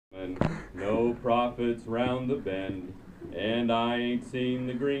profits round the bend, and I ain't seen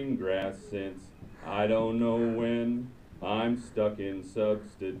the green grass since I don't know when. I'm stuck in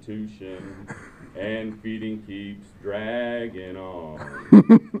substitution, and feeding keeps dragging on.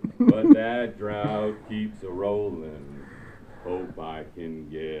 But that drought keeps a-rollin', hope I can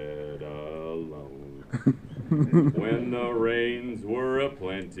get a loan. When the rains were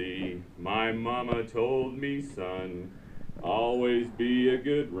aplenty, my mama told me, son, always be a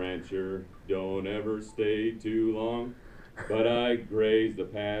good rancher, don't ever stay too long. But I grazed the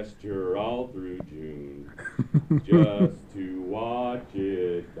pasture all through June, just to watch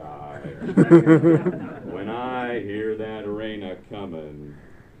it die. When I hear that rain a-comin',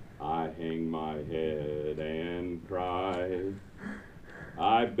 I hang my head and cry.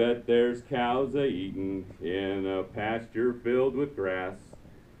 I bet there's cows a-eatin' in a pasture filled with grass.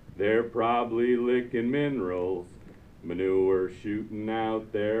 They're probably licking minerals, manure shooting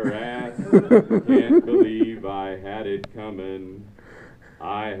out their ass. Can't believe I had it comin',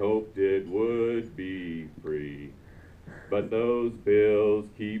 I hoped it would be free. But those bills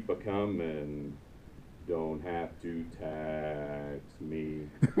keep a-comin', don't have to tax me.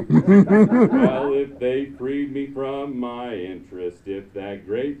 Well, if they freed me from my interest, if that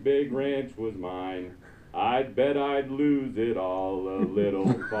great big ranch was mine, I'd bet I'd lose it all a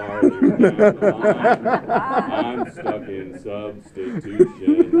little farther down the line. I'm stuck in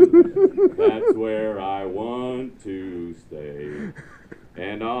substitution, that's where I want to stay.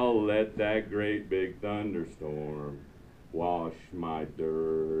 And I'll let that great big thunderstorm wash my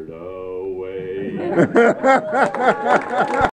dirt away.